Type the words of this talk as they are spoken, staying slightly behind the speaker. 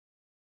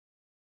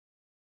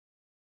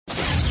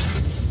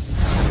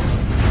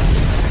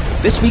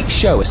This week's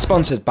show is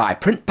sponsored by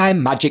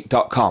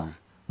printbymagic.com.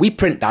 We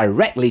print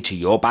directly to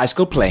your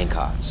bicycle playing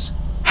cards.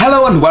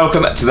 Hello and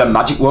welcome to the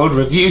Magic World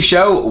Review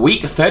Show,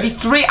 week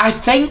 33 I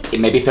think, it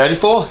may be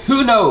 34,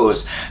 who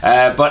knows,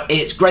 but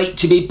it's great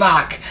to be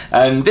back,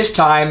 and this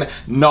time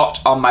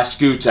not on my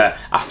scooter.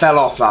 I fell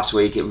off last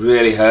week, it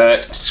really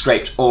hurt,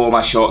 scraped all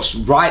my shorts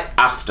right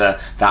after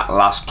that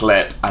last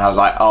clip, and I was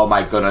like, oh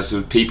my goodness,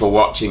 there were people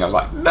watching, I was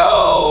like,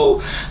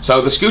 no!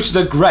 So the scooters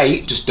are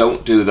great, just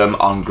don't do them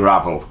on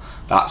gravel.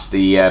 That's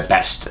the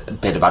best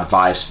bit of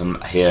advice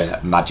from here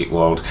at Magic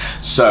World.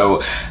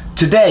 So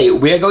today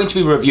we are going to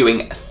be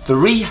reviewing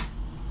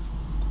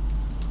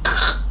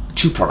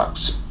two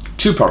products,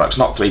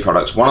 not three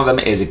products. One of them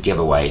is a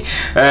giveaway.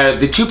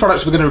 The two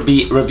products we're going to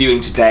be reviewing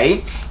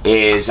today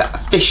is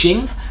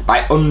Fishing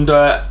by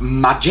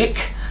UNDERMAGIC.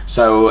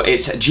 So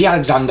it's G.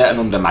 Alexander and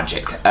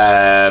UNDERMAGIC.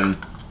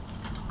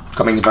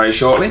 Coming very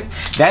shortly.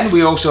 Then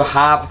we also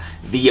have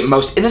the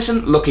most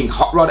innocent looking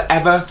hot rod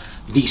ever,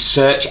 the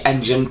Search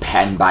Engine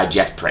Pen by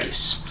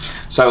PRACE.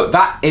 So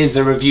that is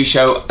the review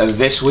show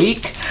this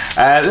week.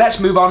 Let's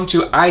move on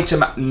to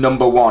item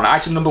number one.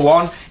 Item number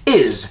one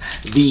is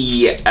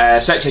the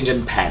Search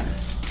Engine Pen.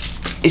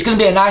 It's going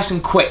to be a nice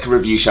and quick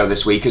review show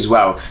this week as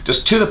well,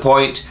 just to the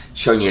point,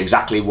 showing you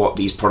exactly what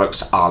these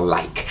products are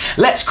like.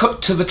 Let's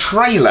cut to the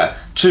trailer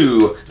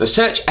to the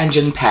Search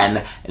Engine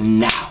Pen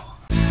now.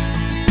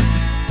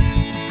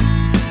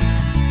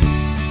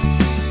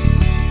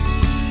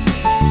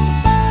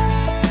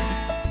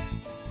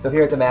 So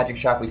here at the Magic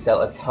Shop we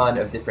sell a ton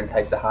of different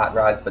types of hot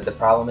rods, but the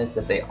problem is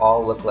that they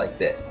all look like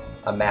this,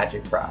 a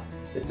magic prop.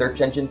 The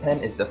Search Engine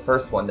Pen is the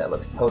first one that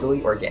looks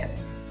totally organic.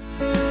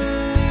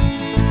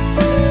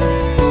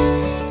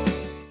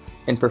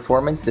 In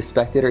performance, the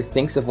spectator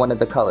thinks of one of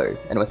the colors,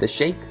 and with a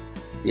shake,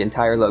 the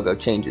entire logo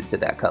changes to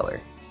that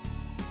color.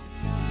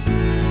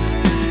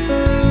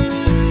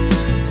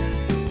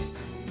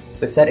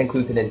 The set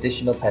includes an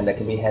additional pen that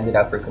can be handed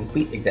out for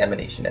complete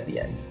examination at the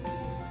end.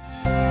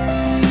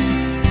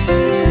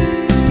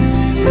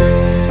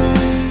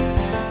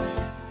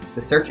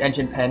 The Search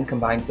Engine Pen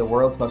combines the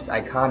world's most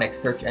iconic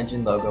search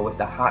engine logo with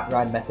the hot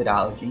rod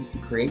methodology to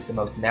create the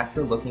most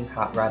natural looking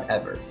hot rod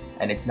ever,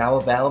 and it's now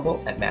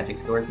available at Magic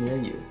stores near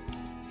you.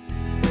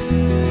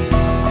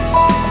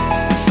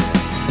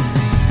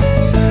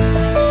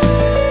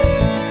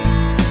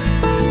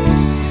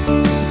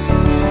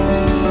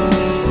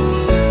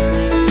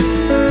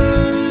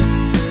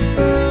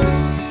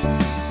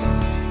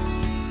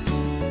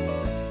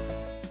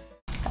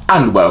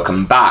 And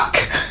welcome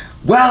back.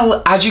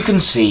 Well, as you can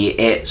see,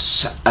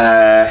 it's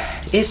a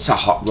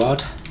hot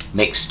rod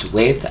mixed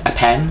with a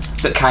pen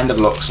that kind of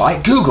looks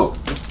like Google.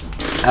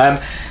 I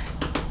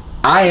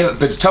have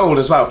been told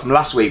as well from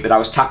last week that I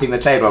was tapping the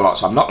table a lot,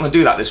 so I'm not going to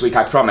do that this week,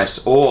 I promise,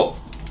 or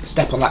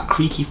step on that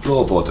creaky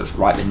floorboard that's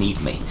right beneath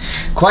me.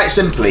 Quite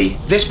simply,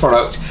 this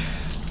product,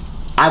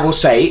 I will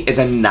say, is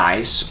a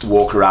nice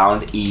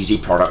walk-around, easy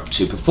product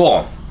to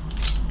perform.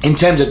 In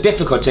terms of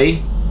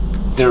difficulty,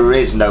 there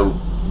is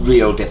no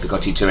real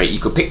difficulty to it. You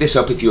could pick this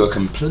up if you're a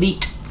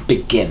complete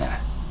beginner.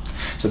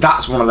 So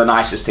that's one of the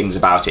nicest things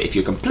about it. If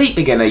you're a complete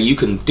beginner, you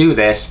can do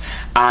this,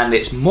 and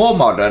it's more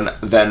modern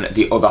than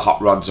the other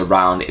hot rods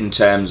around in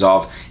terms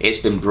of it's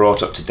been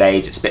brought up to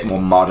date, it's a bit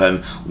more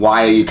modern.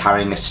 Why are you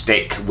carrying a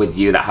stick with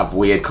you that have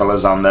weird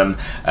colours on them?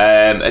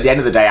 At the end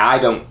of the day, I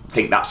don't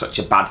think that's such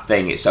a bad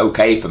thing. It's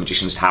okay for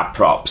magicians to have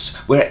props.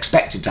 We're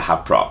expected to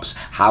have props.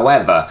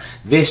 However,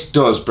 this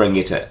does bring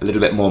it a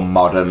little bit more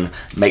modern,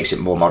 makes it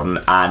more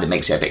modern, and it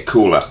makes it a bit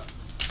cooler.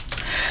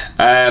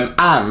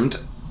 And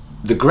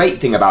the great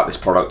thing about this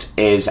product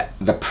is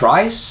the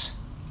price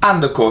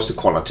and of course the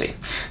quality.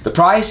 The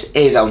price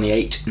is only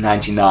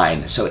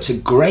 $8.99, so it's a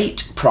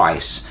great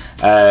price.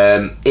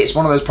 It's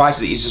one of those prices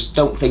that you just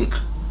don't think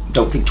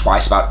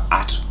twice about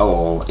at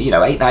all. You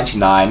know,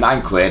 $8.99,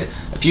 9 quid,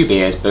 a few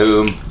beers,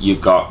 boom,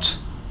 you've got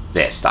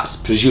this. That's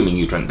presuming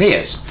you drink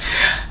beers.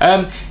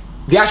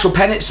 The actual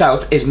pen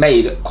itself is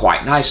made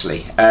quite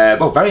nicely.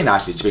 Well, very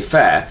nicely to be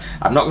fair.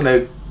 I'm not going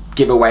to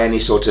give away any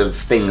sort of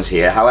things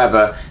here.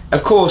 However,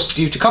 of course,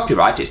 due to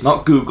copyright, it's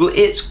not Google,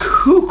 it's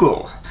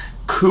Kugel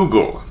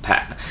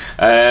pen.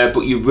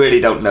 But you really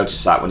don't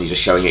notice that when you're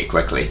just showing it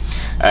quickly.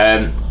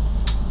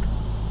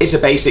 It's a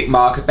basic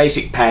marker,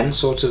 basic pen,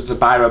 sort of a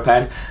biro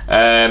pen,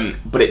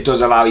 but it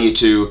does allow you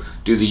to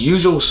do the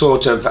usual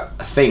sort of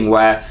thing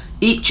where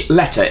each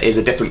letter is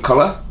a different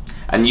colour,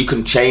 and you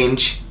can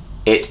change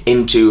it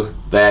into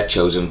their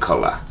chosen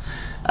colour.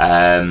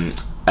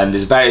 And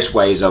there's various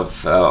ways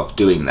of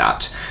doing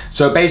that.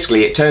 So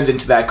basically it turns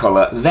into their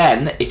colour.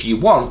 Then if you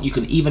want, you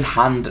can even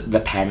hand the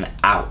pen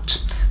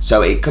out.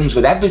 So it comes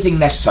with everything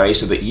necessary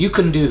so that you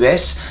can do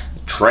this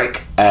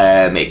trick.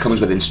 It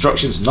comes with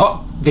instructions,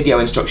 not video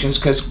instructions,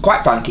 because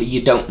quite frankly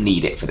you don't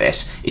need it for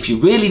this. If you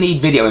really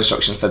need video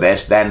instructions for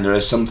this, then there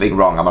is something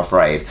wrong, I'm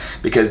afraid,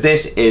 because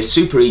this is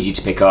super easy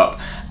to pick up,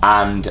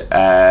 and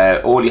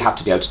all you have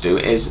to be able to do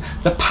is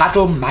the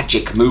paddle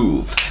magic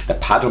move. The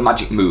paddle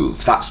magic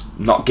move. That's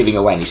not giving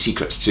away any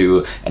secrets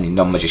to any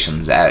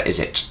non-magicians there, is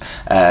it?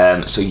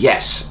 So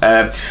yes.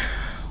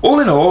 All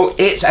in all,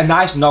 it's a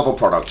nice novel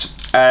product.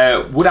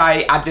 Would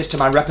I add this to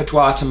my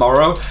repertoire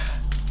tomorrow?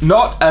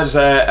 Not as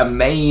a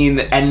main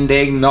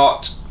ending,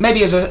 not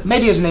maybe as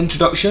an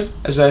introduction,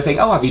 as a thing.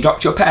 Oh, have you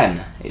dropped your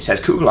pen? It says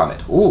Google on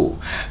it. Ooh.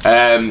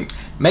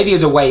 Maybe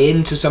as a way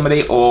into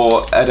somebody,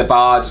 or at a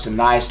bar, just a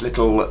nice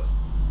little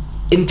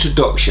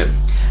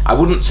introduction. I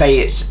wouldn't say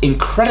it's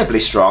incredibly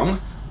strong,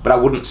 but I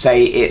wouldn't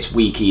say it's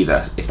weak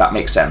either, if that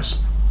makes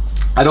sense.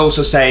 I'd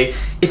also say,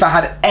 if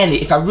I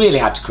really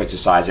had to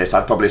criticize this,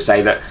 I'd probably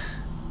say that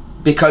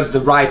because the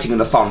writing and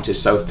the font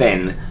is so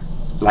thin,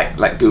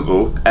 like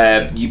Google,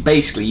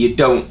 it's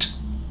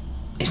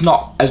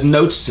not as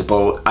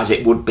noticeable as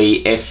it would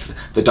be if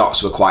the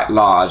dots were quite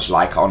large,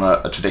 like on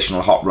a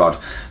traditional hot rod.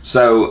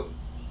 So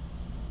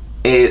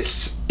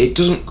it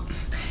doesn't,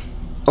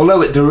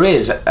 although there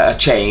is a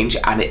change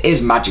and it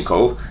is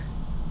magical,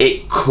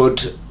 it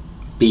could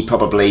be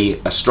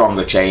probably a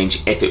stronger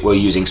change if it were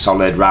using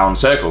solid round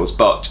circles,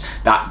 but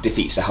that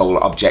defeats the whole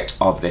object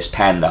of this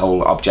pen. The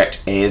whole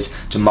object is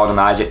to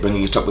modernize it,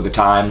 bringing it up with the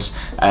times,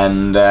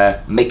 and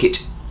make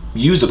it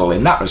usable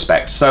in that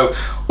respect. So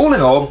all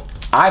in all,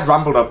 I've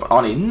rambled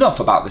on enough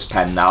about this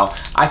pen now.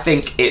 I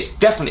think it's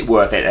definitely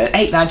worth it. At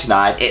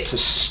 $8.99, it's a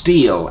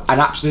steal, an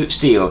absolute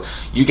steal.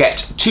 You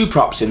get 2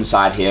 props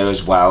inside here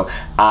as well,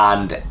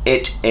 and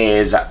it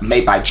is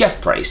made by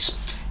PRACE.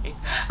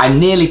 I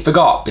nearly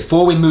forgot,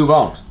 before we move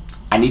on,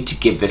 I need to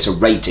give this a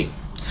rating.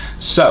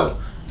 So,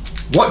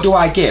 what do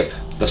I give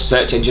the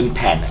search engine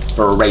pen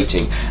for a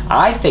rating?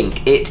 I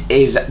think it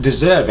is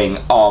deserving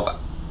of,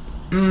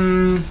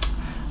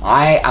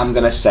 I'm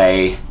gonna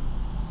say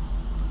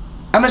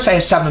a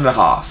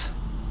 7.5.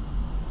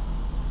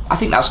 I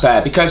think that's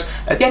fair, because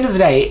at the end of the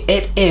day,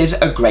 it is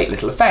a great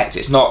little effect.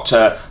 It's not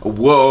a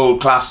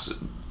world-class,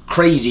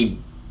 crazy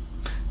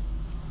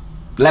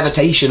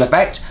levitation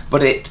effect,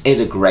 but it is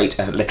a great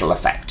little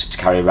effect to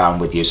carry around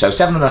with you. So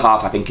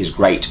 7.5 I think is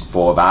great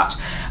for that.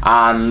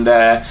 And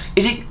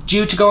is it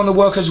due to go on the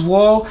worker's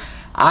wall?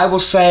 I will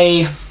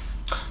say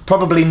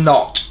probably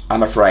not,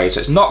 I'm afraid. So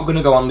it's not going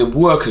to go on the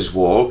worker's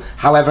wall.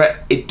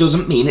 However, it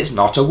doesn't mean it's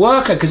not a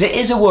worker, because it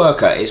is a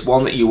worker. It's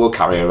one that you will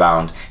carry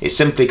around. It's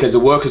simply because the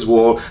worker's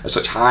wall are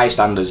such high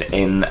standards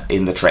in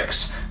the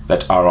tricks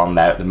that are on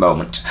there at the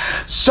moment.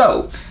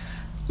 So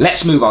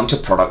let's move on to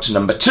product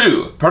number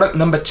 2. Product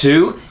number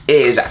 2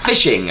 is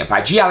Fishing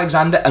by G.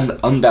 Alexander and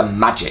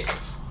UNDERMAGIC.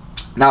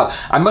 Now,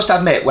 I must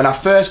admit, when I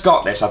first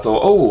got this, I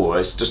thought, oh,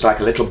 it's just like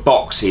a little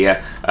box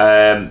here.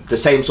 The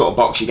same sort of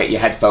box you get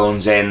your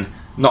headphones in.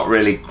 Not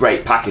really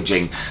great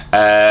packaging.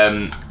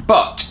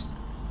 But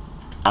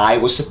I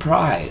was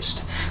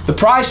surprised. The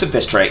price of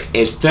this trick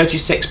is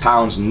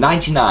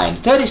 £36.99.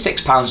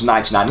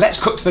 £36.99. Let's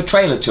cut to the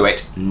trailer to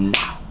it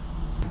now.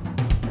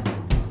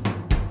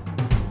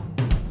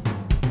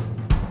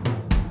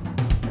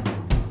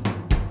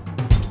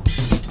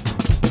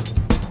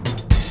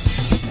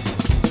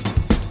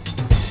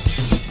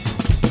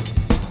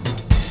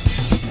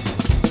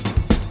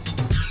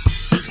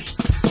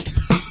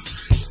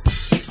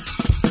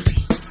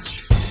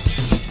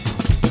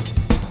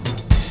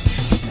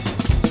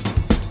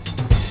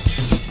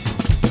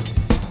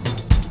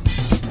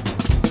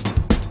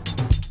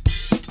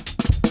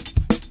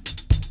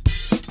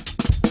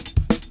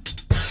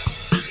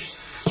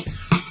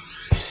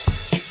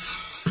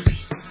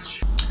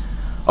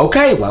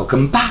 Okay,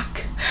 welcome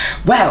back.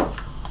 Well,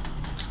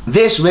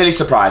 this really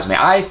surprised me.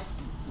 I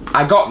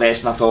got this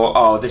and I thought,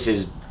 oh, this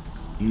is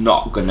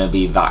not gonna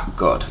be that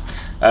good.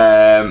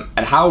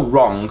 And how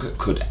wrong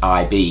could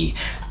I be?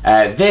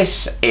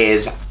 This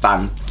is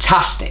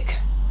fantastic.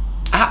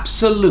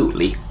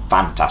 Absolutely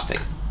fantastic.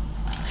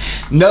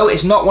 No,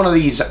 it's not one of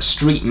these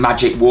street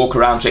magic walk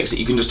around tricks that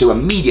you can just do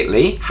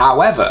immediately.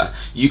 However,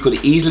 you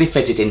could easily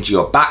fit it into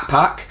your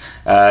backpack,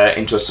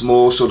 into a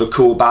small sort of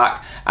cool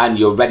back, and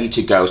you're ready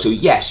to go. So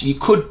yes, you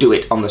could do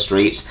it on the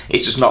streets.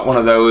 It's just not one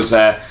of those,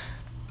 I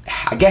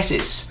guess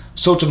it's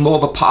sort of more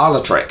of a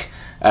parlor trick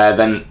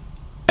than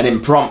an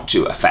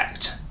impromptu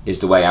effect, is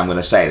the way I'm going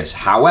to say this.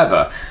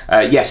 However,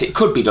 yes, it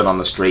could be done on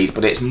the street,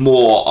 but it's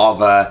more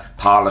of a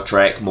parlor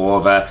trick, more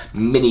of a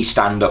mini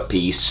stand-up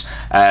piece.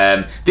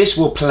 This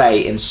will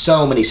play in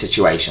so many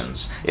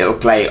situations. It'll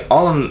play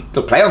on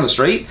the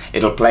street,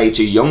 it'll play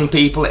to young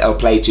people, it'll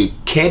play to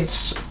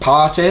kids'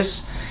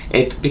 parties.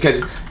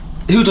 Because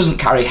who doesn't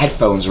carry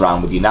headphones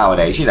around with you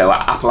nowadays? You know,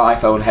 Apple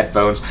iPhone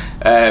headphones,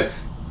 they're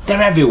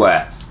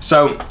everywhere.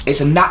 So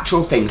it's a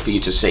natural thing for you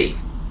to see.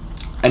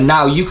 And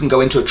now you can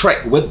go into a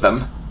trick with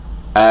them.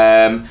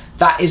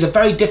 That is a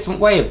very different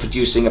way of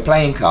producing a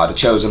playing card, a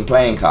chosen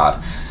playing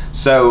card.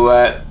 So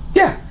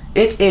yeah,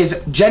 it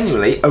is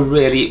genuinely a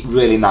really,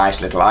 really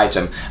nice little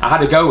item. I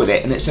had a go with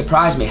it and it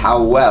surprised me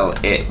how well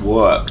it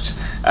worked.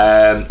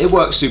 It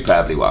works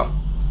superbly well.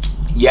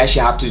 Yes,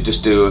 you have to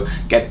just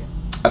get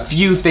a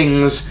few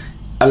things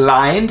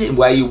aligned in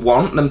where you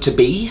want them to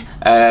be.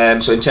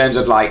 So in terms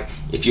of, like,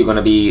 if you're going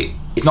to be,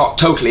 it's not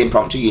totally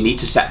impromptu, you need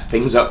to set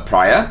things up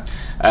prior.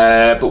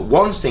 but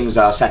once things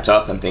are set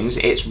up and things,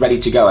 it's ready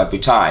to go every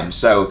time.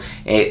 So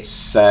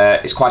it's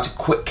quite a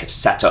quick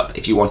setup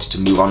if you wanted to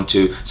move on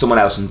to someone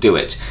else and do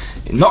it.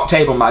 Not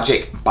table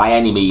magic by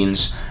any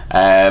means,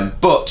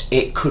 but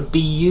it could be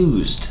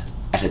used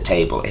at a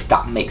table, if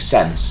that makes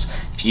sense.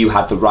 If you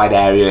had the right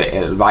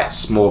area, the right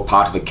small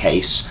part of a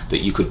case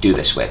that you could do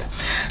this with.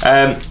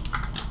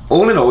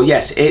 All in all,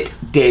 yes, it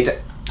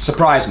did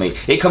surprise me.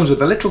 It comes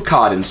with a little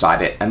card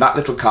inside it, and that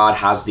little card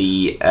has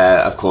the,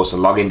 of course, the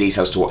login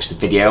details to watch the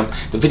video.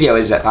 The video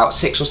is about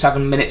 6 or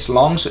 7 minutes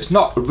long, so it's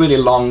not a really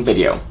long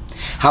video.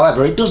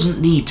 However, it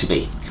doesn't need to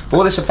be.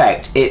 For this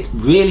effect, it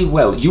really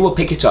will. You will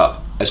pick it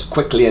up as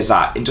quickly as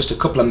that in just a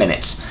couple of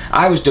minutes.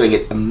 I was doing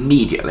it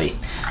immediately,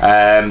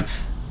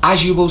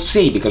 as you will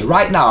see, because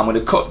right now I'm going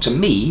to cut to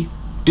me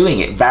doing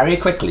it very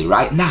quickly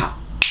right now.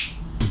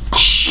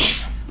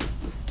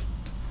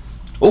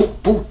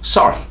 Oh,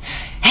 sorry.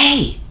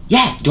 Hey,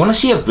 yeah, do you want to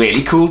see a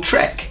really cool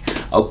trick?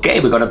 Okay,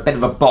 we've got a bit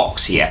of a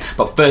box here,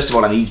 but first of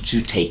all I need you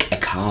to take a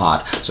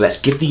card. So let's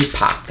give these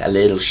back a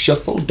little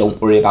shuffle.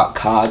 Don't worry about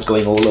cards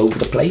going all over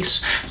the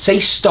place. Say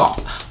stop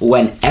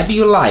whenever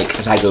you like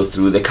as I go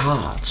through the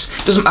cards.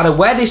 Doesn't matter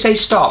where they say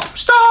stop.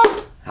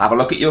 Stop! Have a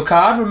look at your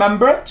card,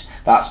 remember it?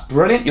 That's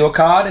brilliant, your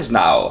card is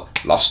now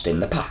lost in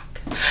the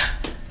pack.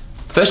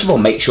 First of all,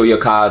 make sure your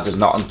card is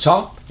not on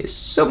top. It's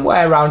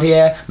somewhere around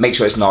here. Make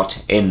sure it's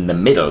not in the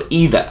middle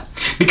either.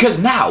 Because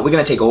now we're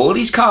going to take all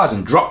these cards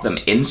and drop them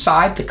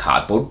inside the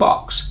cardboard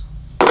box.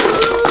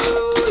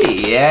 Ooh,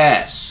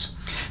 yes.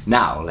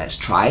 Now let's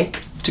try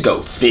to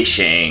go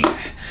fishing.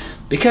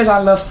 Because I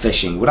love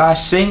fishing. Would I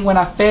sing when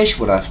I fish?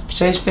 Would I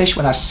say fish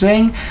when I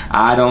sing?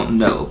 I don't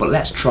know, but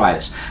let's try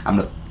this. I'm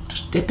going to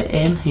just dip it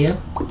in here.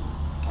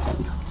 There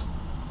we go.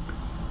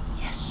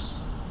 Yes.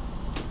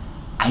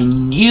 I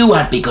knew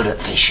I'd be good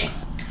at fishing.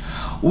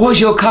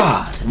 Was your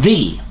card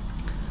the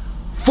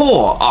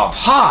 4 of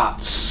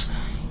Hearts?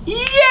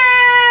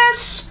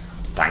 Yes!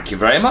 Thank you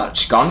very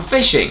much. Gone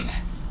fishing.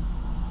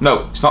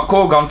 No, it's not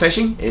called Gone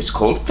Fishing, it's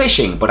called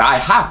fishing, but I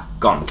have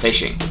gone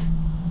fishing.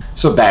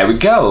 So there we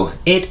go.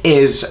 It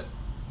is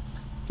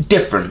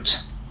different.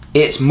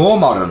 It's more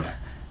modern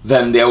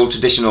than the old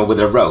traditional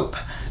with a rope.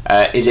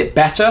 Is it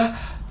better?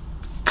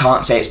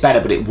 Can't say it's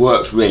better, but it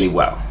works really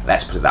well,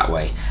 let's put it that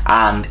way.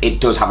 And it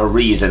does have a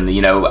reason,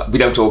 you know, we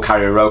don't all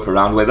carry a rope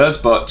around with us,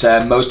 but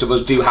most of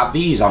us do have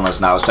these on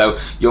us now, so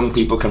young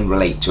people can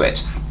relate to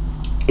it.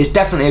 It's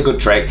definitely a good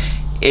trick.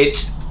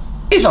 It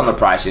is on the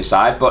pricier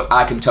side, but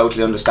I can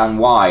totally understand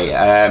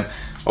why.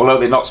 Although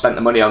they've not spent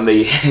the money on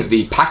the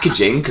the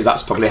packaging, because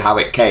that's probably how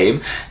it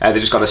came, they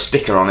just got a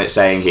sticker on it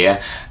saying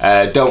here,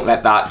 don't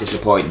let that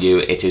disappoint you,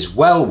 it is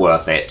well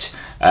worth it.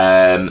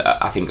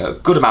 I think a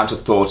good amount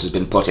of thought has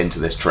been put into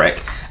this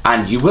trick,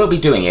 and you will be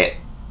doing it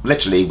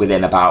literally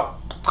within about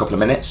a couple of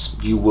minutes.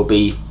 You will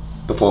be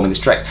performing this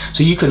trick.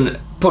 So you can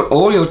put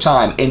all your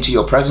time into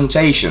your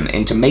presentation,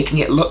 into making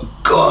it look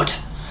good.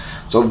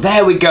 So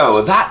there we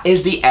go, that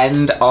is the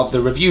end of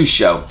the review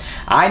show.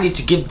 I need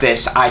to give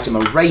this item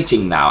a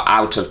rating now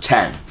out of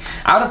 10.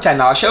 Out of 10,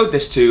 now I showed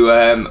this to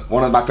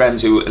one of my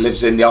friends who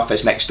lives in the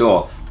office next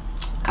door,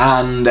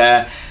 and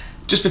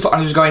just before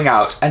I was going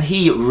out, and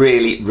he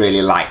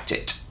really liked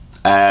it.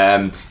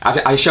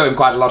 I show him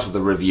quite a lot of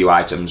the review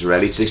items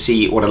really to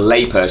see what a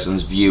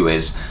layperson's view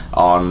is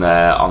on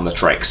the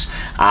tricks,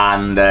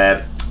 and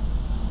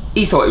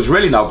he thought it was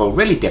really novel,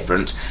 really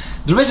different.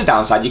 There is a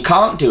downside, you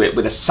can't do it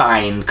with a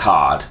signed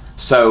card,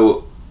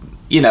 so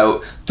you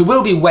know there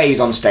will be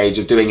ways on stage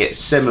of doing it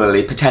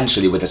similarly,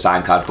 potentially with a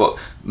signed card, but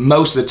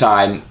most of the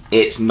time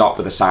it's not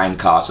with a signed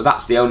card, so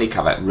that's the only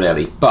caveat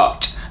really.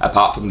 But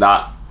apart from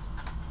that,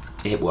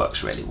 it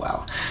works really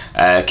well.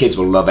 Kids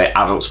will love it,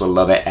 adults will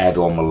love it,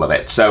 everyone will love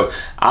it. So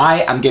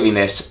I am giving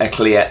this a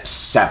clear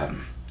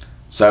 7.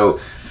 So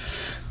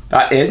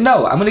that is,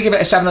 no, I'm going to give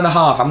it a 7.5.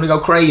 I'm going to go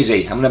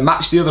crazy. I'm going to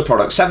match the other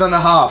product.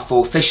 7.5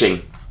 for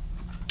fishing.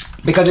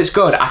 Because it's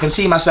good. I can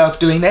see myself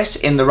doing this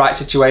in the right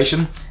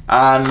situation.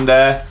 And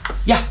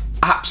yeah,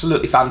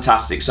 absolutely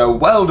fantastic. So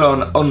well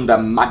done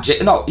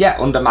UNDERMAGIC. No, yeah,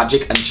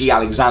 UNDERMAGIC and G.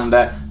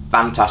 Alexander.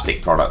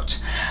 Fantastic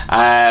product.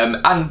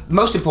 And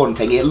most important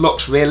thing, it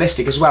looks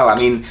realistic as well. I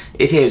mean,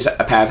 it is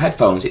a pair of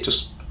headphones. It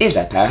just is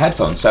a pair of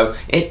headphones, so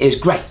it is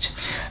great.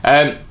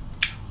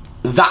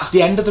 That's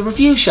the end of the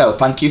review show.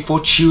 Thank you for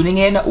tuning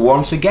in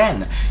once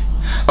again.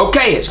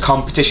 Okay, it's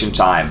competition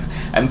time,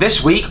 and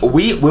this week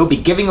we will be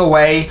giving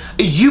away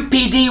a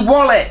UPD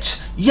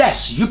Wallet.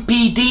 Yes,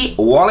 UPD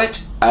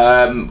Wallet.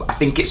 I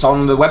think it's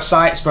on the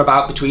websites for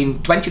about between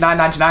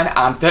 $29.99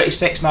 and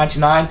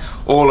 $36.99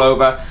 all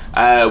over.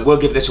 We'll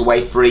give this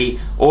away free.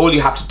 All you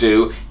have to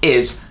do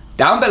is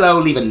down below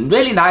leave a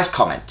really nice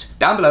comment.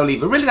 Down below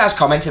leave a really nice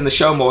comment in the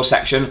show more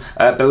section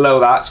below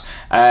that,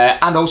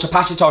 and also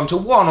pass it on to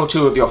 1 or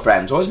 2 of your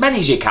friends, or as many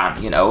as you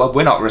can. You know,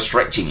 we're not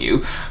restricting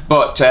you,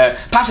 but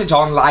pass it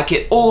on, like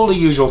it, all the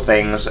usual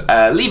things.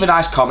 Leave a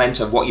nice comment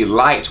of what you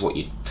liked, what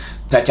you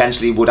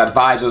potentially would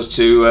advise us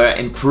to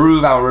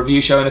improve our review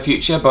show in the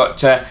future,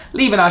 but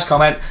leave a nice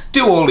comment,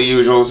 do all the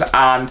usuals,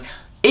 and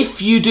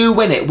If you do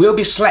win it, we'll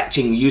be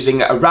selecting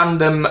using a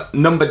random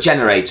number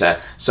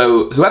generator.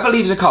 So whoever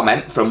leaves a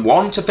comment from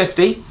 1 to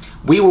 50,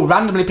 we will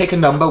randomly pick a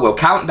number, we'll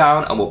count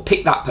down and we'll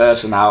pick that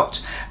person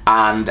out,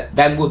 and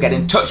then we'll get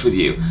in touch with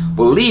you.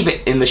 We'll leave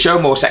it in the show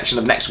more section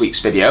of next week's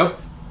video.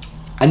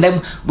 And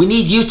then we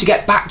need you to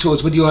get back to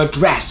us with your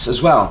address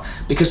as well,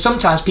 because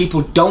sometimes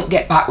people don't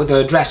get back with their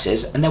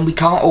addresses and then we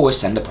can't always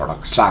send the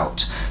products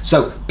out.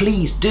 So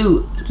please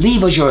do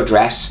leave us your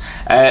address.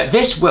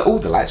 This will, oh,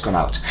 the light's gone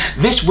out.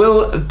 This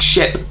will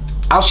ship,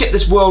 I'll ship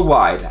this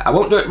worldwide. I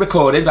won't do it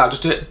recorded, I'll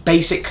just do it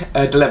basic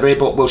delivery,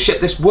 but we'll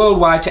ship this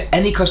worldwide to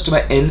any customer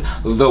in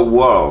the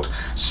world.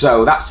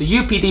 So that's the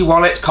UPD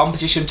Wallet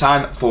competition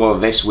time for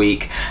this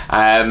week.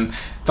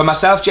 For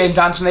myself, James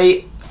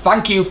Anthony,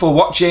 thank you for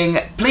watching.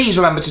 Please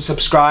remember to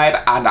subscribe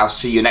and I'll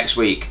see you next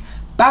week.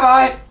 Bye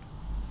bye.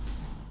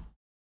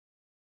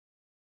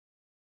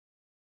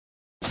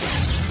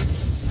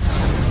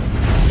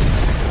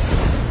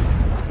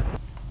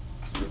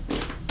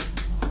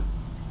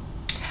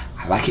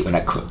 I like it when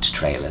I cut to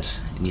trailers.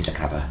 It means I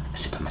can have a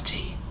sip of my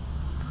tea.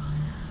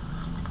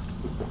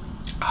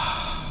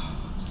 Oh,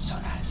 so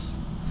nice.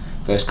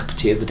 First cup of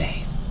tea of the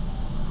day.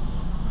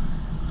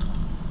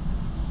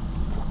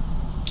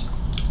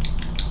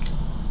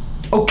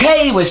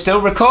 Okay, we're still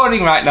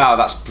recording right now.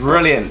 That's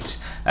brilliant.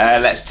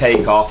 Let's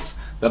take off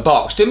the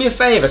box. Do me a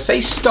favour,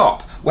 say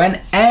stop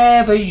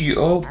whenever you...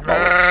 Oh,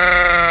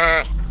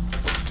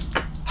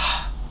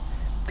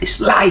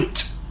 this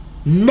light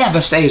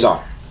never stays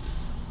on.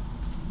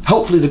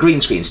 Hopefully the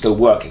green screen's still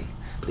working,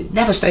 but it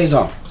never stays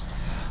on.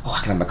 Oh, I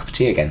can have my cup of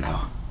tea again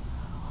now.